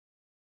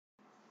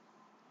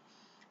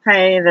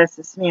Hi, this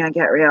is Mia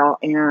Get Real,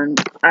 and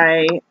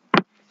that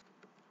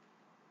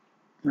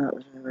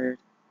was really weird.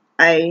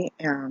 I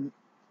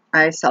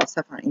I sell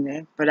stuff on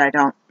eBay, but I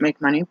don't make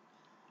money.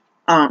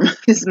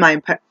 Because my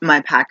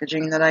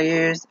packaging that I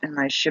use and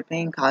my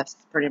shipping costs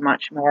pretty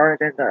much more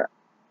than the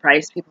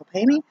price people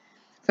pay me.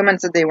 Someone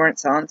said they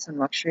weren't selling some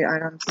luxury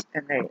items,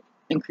 and they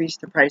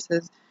increased the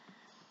prices,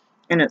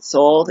 and it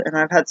sold. And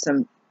I've had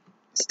some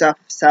stuff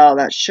sell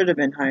that should have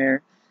been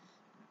higher.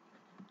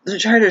 To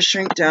try to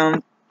shrink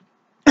down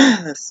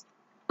this.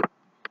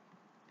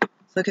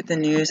 Look at the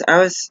news. I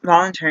was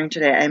volunteering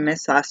today. I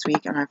missed last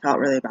week and I felt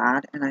really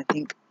bad. And I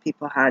think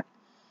people had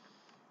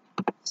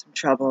some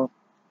trouble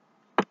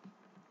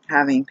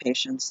having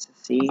patients to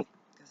see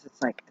because it's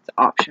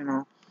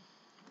optional.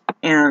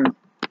 And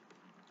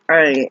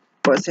I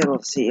was able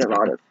to see a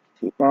lot of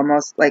people.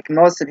 Most of the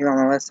people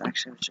on the list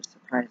actually, which is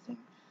surprising,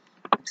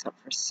 except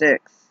for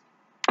 6.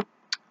 Let's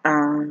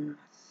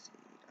see.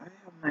 I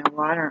have my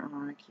water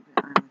on. I keep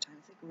an eye on the time.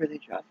 It's really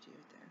drafty out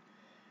there.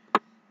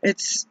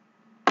 It's,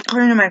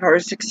 according to my car,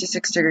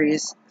 66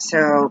 degrees.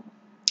 So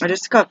I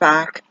just got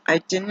back. I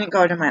didn't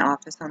go to my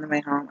office on the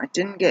way home. I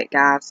didn't get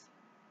gas.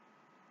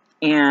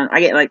 And I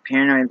get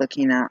paranoid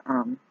looking at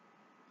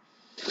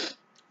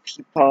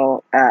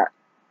people at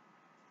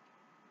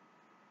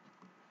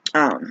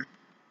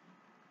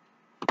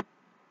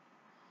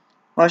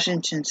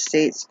Washington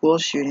State school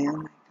shooting. Oh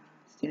my god,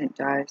 student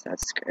dies.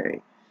 That's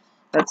scary.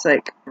 That's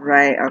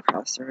right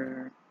across the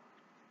river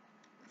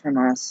from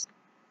us.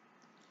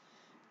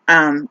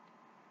 I'm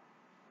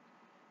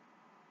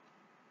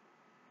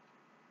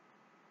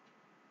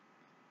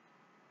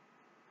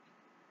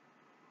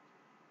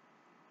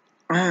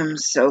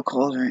so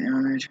cold right now.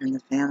 I'm gonna turn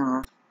the fan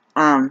off.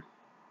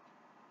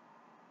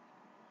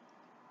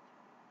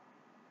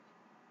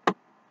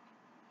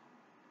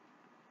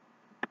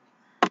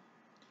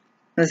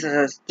 This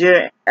is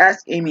dear.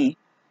 Ask Amy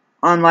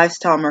on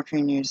Lifestyle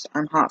Mercury News.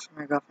 I'm hot for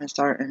my girlfriend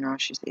started, and now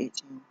she's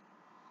 18.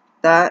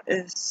 That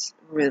is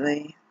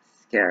really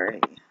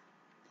scary.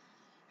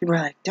 People are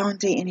like, don't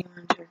date anyone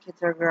until your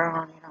kids are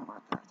grown. You don't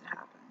want that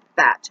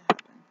to happen.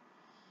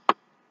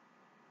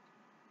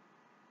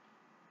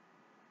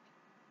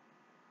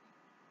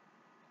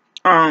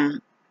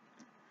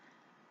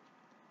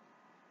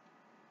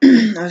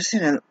 I was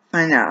gonna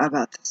find out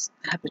about this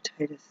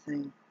hepatitis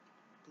thing,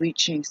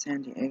 bleaching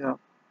San Diego.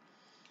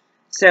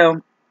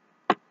 So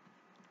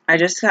I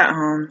just got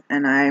home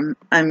and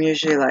I'm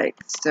usually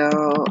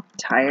so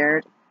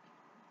tired,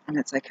 and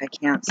it's I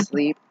can't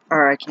sleep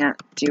or I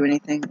can't do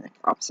anything,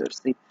 opposite of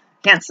sleep.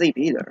 Can't sleep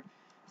either.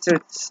 So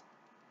it's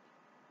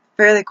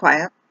fairly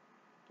quiet.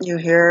 You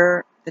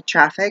hear the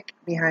traffic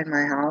behind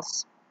my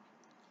house.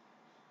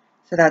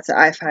 So that's the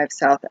I-5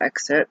 South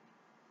exit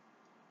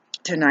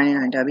to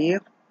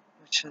 99W,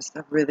 which is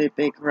a really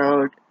big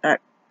road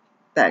that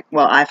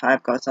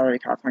I-5 goes all the way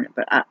to California,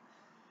 but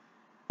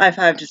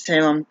I-5 to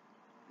Salem.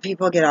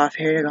 People get off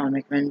here to go to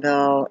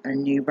McMinnville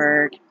and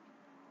Newburgh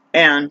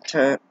and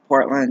to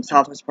Portland,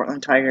 Southwest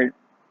Portland, Tigard.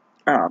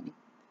 So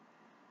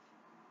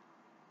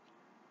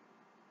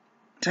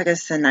I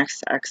guess the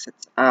next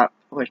exits up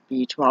would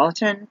be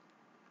Tualatin,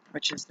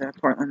 which is the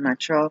Portland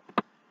Metro.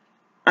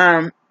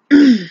 I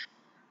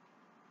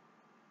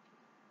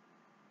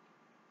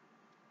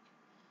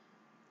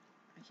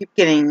keep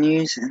getting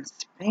news in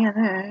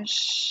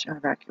Spanish.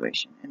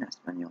 Evacuation in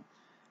Espanol.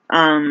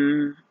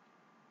 I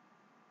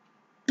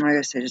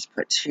guess I just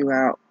put 2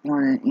 out,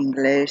 one in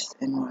English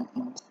and one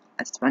in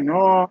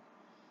Espanol.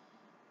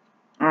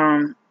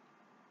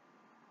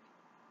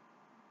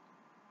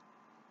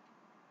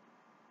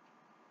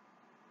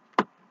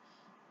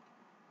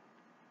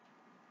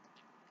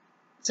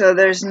 So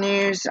there's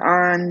news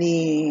on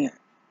the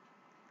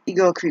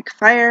Eagle Creek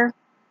fire.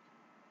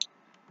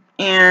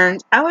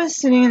 And I was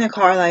sitting in the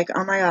car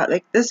oh my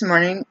god, this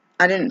morning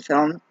I didn't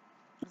film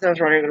because I was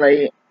running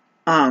late.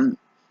 And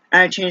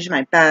I changed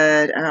my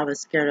bed and I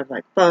was scared of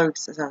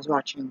bugs as I was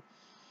watching.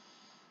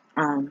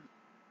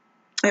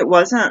 It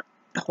wasn't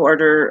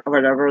Hoarder or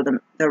whatever,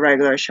 the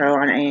regular show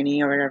on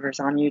A&E or whatever is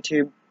on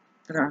YouTube.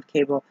 I don't have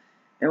cable.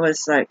 It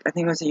was I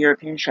think it was a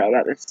European show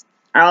about this.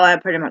 All I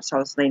pretty much saw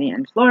was lady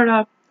in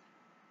Florida,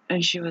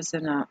 and she was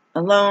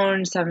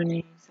alone,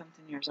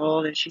 70-something years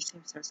old, and she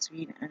seemed so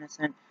sweet and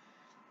innocent.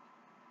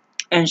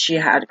 And she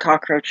had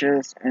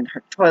cockroaches, and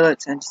her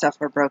toilets and stuff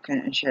were broken,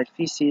 and she had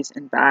feces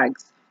in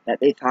bags that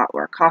they thought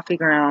were coffee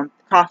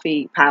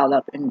piled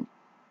up, and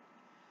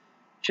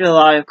she had a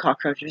lot of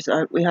cockroaches.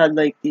 We had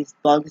these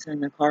bugs in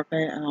the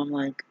carpet, and I'm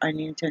I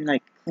need to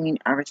clean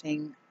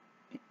everything,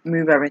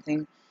 move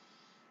everything.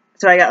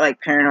 So I got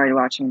paranoid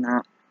watching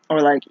that.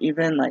 Or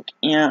even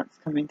ants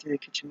coming through the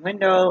kitchen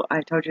window.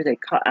 I told you they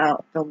cut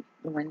out the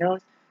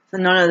windows, so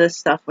none of this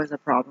stuff was a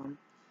problem.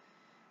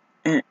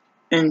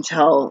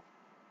 Until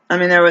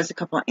there was a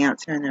couple of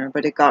ants here and there,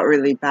 but it got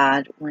really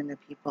bad when the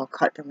people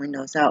cut the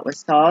windows out with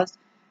saws,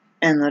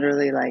 and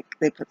literally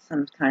they put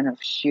some kind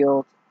of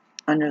shield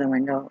under the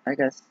window, I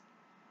guess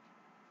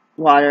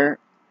water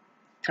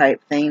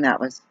type thing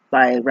that was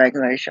by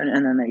regulation,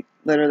 and then they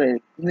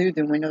literally glued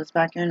the windows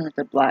back in with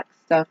the black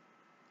stuff,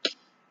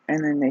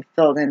 and then they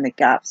filled in the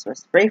gaps with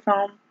spray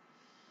foam,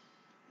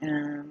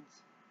 and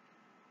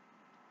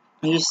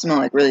it used to smell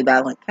like really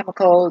bad, like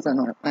chemicals,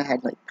 and I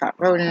had like caught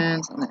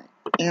rodents, and the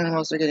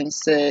animals were getting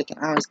sick, and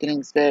I was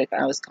getting sick.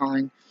 I was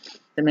calling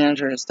the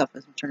manager, stuff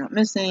was turned out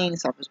missing,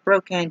 stuff was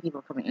broken,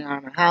 people coming in and out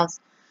of my house.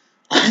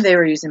 They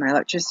were using my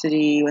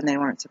electricity when they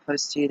weren't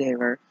supposed to. They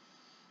were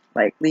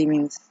like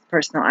leaving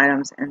personal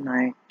items in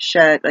my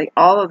shed, like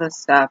all of this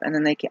stuff. And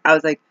then I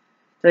was like,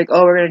 they're like,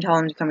 oh, we're gonna tell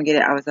them to come and get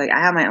it. I was like, I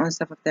have my own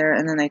stuff up there.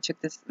 And then they took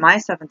my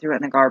stuff and threw it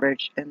in the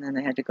garbage. And then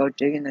they had to go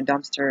dig in the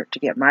dumpster to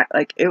get I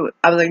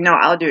was like, no,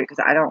 I'll do it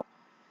because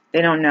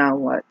they don't know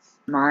what's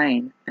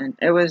mine. And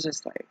it was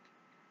just like,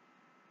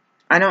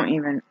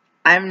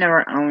 I've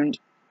never owned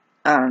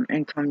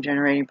income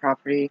generating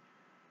property.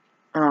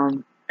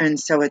 And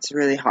so it's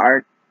really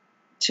hard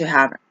to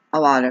have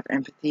a lot of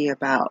empathy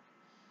about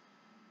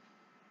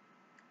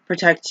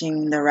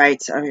protecting the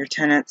rights of your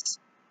tenants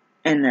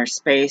and their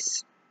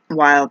space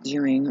while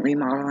doing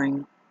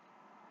remodeling.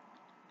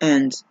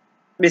 And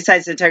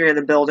besides the integrity of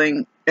the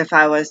building, if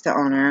I was the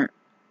owner,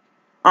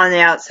 on the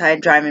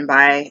outside driving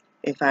by,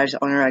 if I was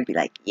the owner, I'd be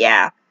like,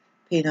 yeah,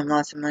 pay them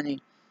lots of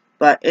money.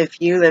 But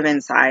if you live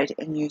inside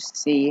and you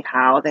see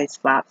how they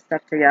slap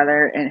stuff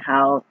together and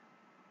how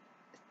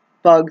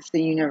bugs that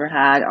you never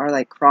had are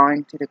like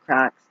crawling through the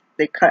cracks,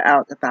 they cut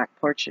out the back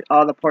porch,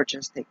 all the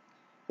porches,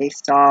 they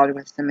sawed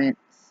with cement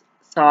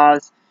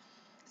saws.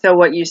 So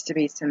what used to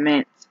be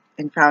cement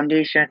and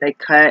foundation, they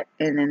cut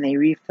and then they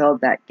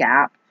refilled that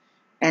gap,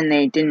 and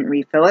they didn't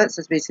refill it.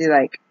 So it's basically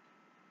like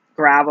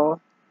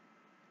gravel,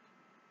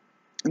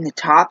 and the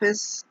top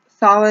is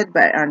solid,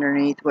 but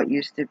underneath what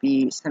used to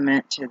be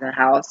cement to the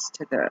house,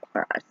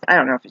 I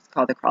don't know if it's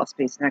called the crawl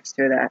space next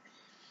to that,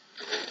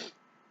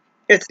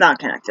 it's not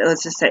connected,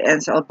 let's just say.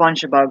 And so a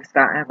bunch of bugs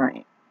got at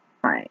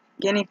my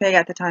guinea pig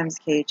at the time's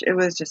cage. It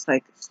was just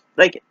like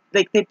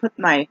they put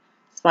my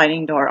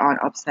sliding door on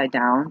upside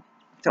down,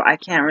 so I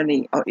can't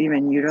really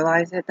even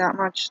utilize it that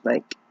much.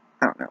 Like,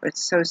 I don't know,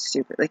 it's so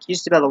stupid. Like, you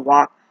used to be able to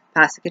walk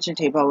past the kitchen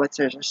table, which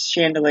there's a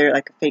chandelier,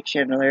 like a fake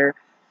chandelier.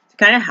 You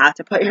kind of have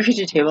to put your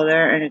kitchen table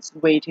there, and it's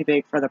way too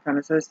big for the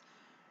premises.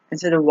 And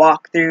so to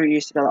walk through, you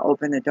used to be able to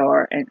open the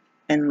door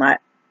and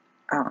let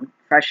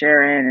fresh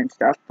air in and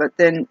stuff. But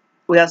then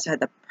we also had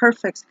the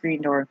perfect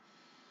screen door.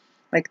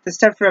 Like, the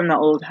stuff from the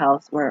old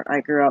house where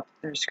I grew up,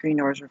 their screen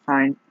doors were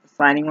fine, the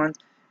sliding ones.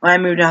 When I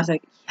moved in, I was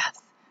like, yes,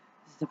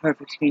 this is the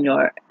perfect screen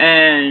door.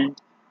 And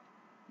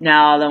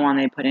now the one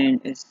they put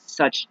in is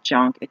such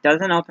junk. It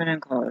doesn't open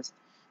and close.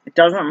 It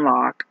doesn't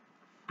lock.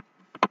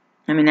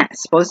 I mean,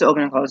 it's supposed to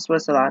open and close. It's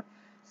supposed to lock.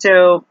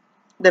 So,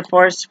 the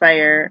forest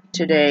fire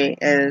today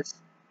is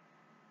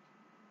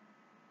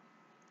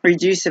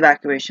reduced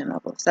evacuation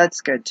levels. That's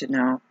good to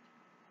know.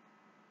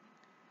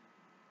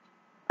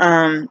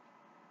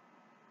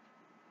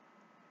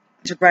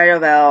 To Bridal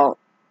Veil,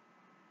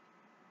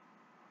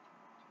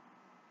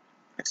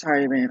 it's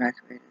already been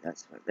evacuated.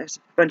 There's a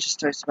bunch of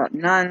stories about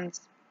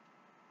nuns.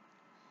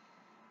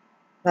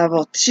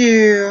 Level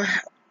 2,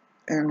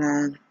 and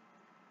then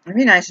it'd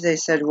be nice if they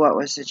said what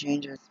was the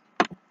changes.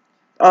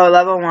 Oh,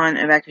 level 1,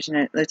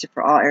 evacuation lifted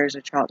for all areas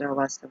of Troutdale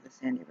west of the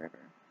Sandy River.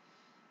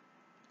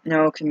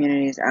 No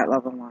communities at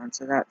level 1,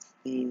 so that's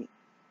the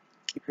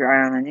keep your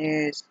eye on the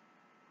news.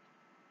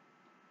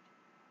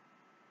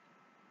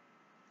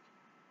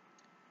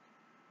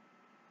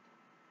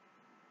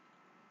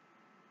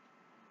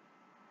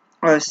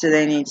 Oh, so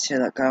they need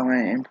to go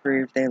and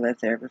prove they live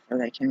there before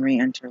they can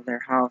re-enter their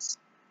house.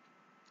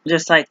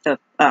 Just like the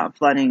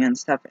flooding and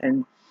stuff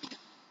in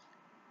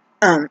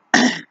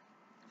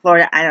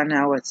Florida. I don't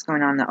know what's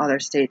going on in the other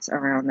states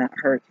around that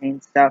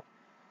hurricane stuff.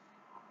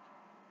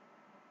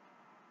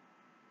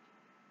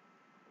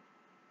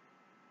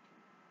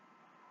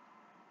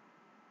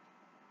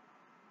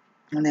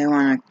 And they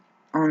want to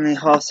only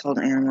household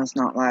animals,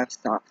 not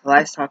livestock. The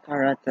livestock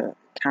are at the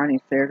county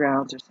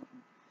fairgrounds or something.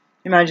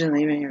 Imagine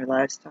leaving your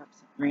livestock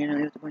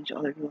randomly with a bunch of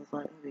other people's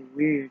lives. That would be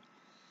weird.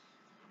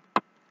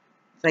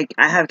 It's like,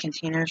 I have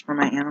containers for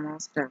my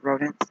animals. They're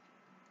rodents.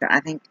 I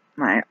think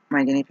my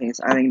guinea pigs,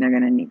 I think they're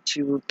going to need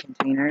 2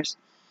 containers.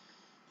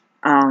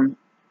 And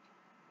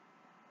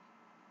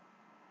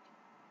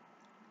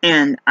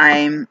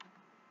I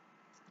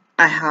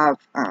have,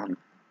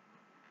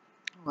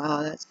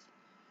 wow, that's,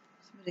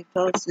 somebody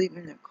fell asleep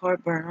in their car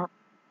burn up.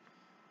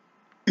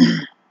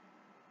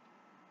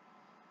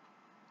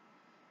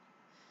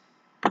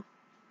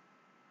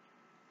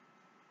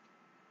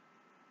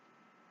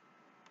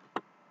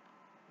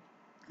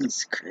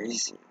 It's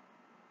crazy.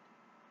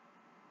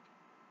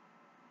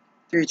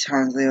 3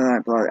 times legal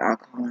that blood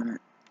alcohol in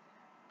it.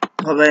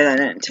 Hopefully I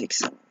didn't take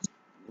some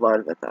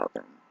blood without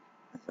them.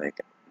 It's like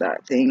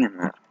that thing in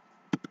the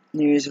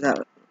news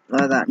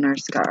that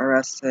nurse got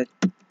arrested.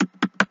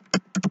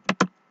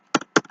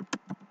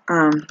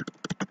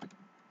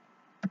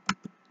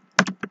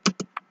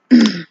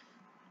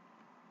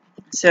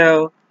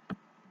 So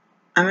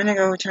I'm gonna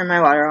go turn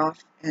my water off,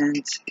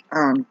 and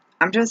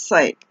I'm just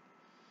like,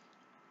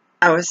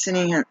 I was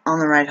sitting on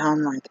the ride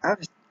home, like, I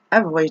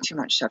have way too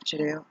much stuff to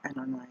do, and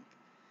I'm like,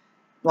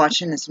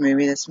 watching this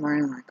movie this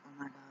morning, like, oh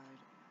my god,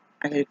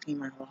 I gotta clean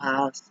my whole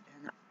house,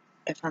 and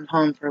if I'm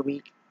home for a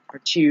week or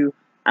two,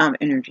 I don't have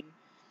energy.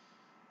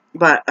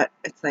 But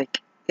it's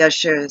like,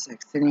 yesterday I was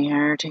like sitting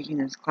here taking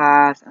this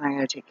class, and I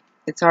gotta take,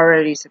 it's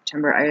already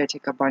September, I gotta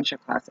take a bunch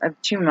of classes. I have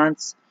 2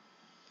 months.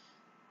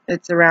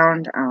 It's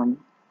around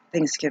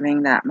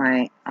Thanksgiving that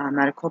my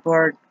medical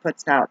board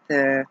puts out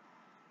the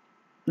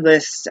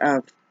list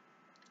of,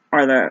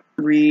 or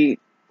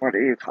what do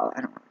you call it?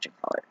 I don't know what you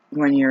call it.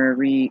 When you're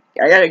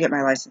I gotta get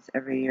my license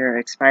every year. It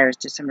expires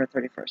December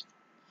 31st.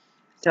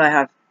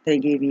 So they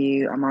gave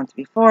you a month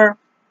before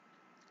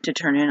to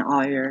turn in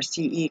all your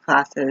CE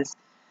classes,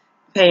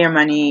 pay your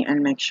money,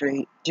 and make sure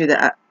you do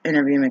the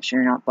interview, make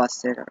sure you're not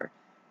busted or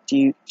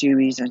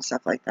Dewey's and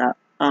stuff like that.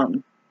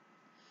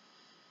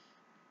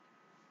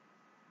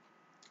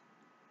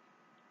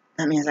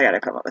 That means I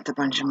gotta come up with a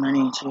bunch of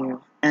money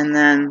too. And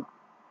then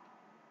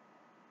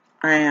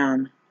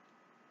I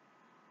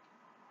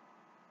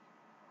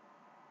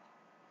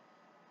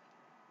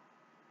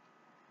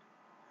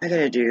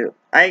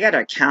I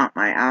gotta count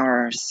my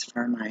hours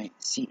for my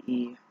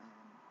CE.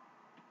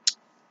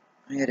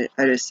 I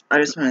just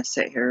want to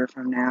sit here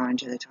from now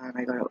until the time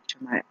I go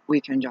to my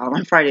weekend job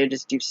on Friday,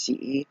 just do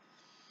CE.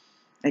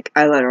 Like,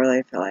 I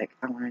literally feel like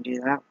I want to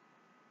do that.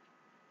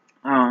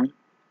 'Cause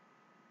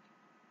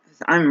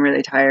I'm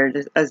really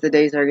tired. As the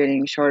days are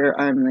getting shorter,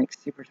 I'm like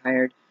super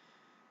tired.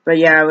 But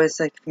yeah, I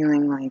was like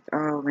feeling like,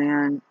 oh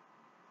man,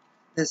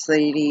 this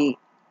lady,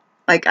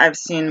 like, I've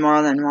seen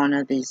more than one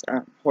of these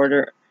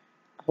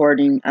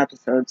hoarding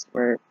episodes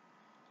where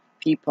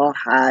people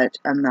had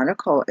a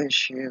medical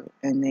issue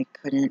and they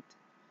couldn't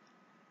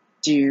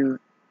do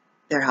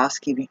their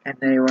housekeeping, and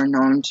they were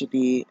known to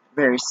be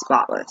very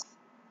spotless.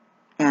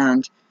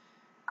 And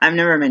I've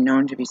never been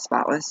known to be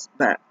spotless,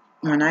 but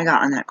when I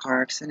got in that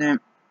car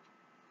accident,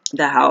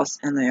 the house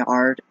and the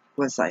yard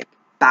was like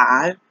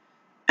bad,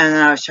 and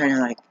then I was trying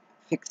to like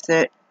fix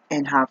it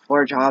and have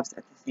 4 jobs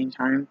at the same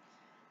time.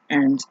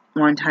 And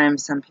one time,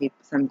 some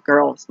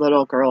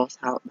little girls,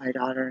 helped my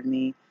daughter and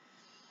me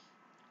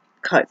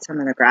cut some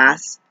of the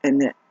grass,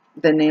 and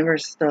the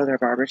neighbors throw their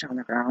garbage on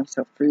the ground.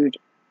 So food,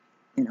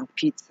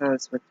 pizza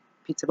boxes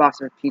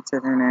with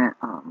pizzas in it,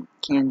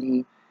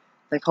 candy,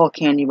 like whole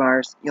candy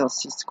bars. You'll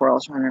see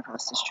squirrels running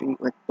across the street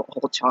with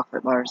whole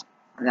chocolate bars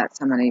that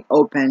somebody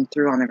opened,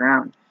 threw on the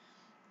ground,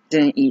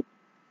 didn't eat.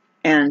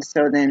 And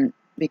so then,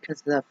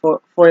 because of the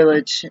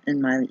foliage in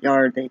my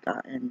yard, they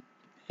got and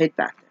hid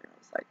back there. I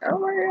was like, oh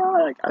my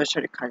god! Like, I was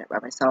trying to cut it by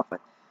myself,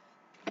 but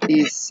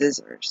these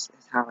scissors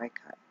is how I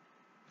cut.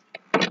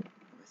 It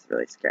was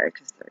really scary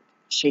because they're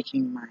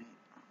shaking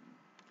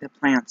the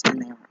plants,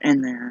 and they were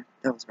in there.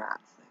 Those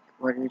rats. Like,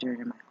 what are you doing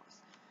in my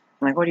house?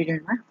 I'm like, what are you doing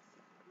in my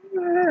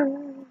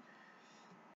house?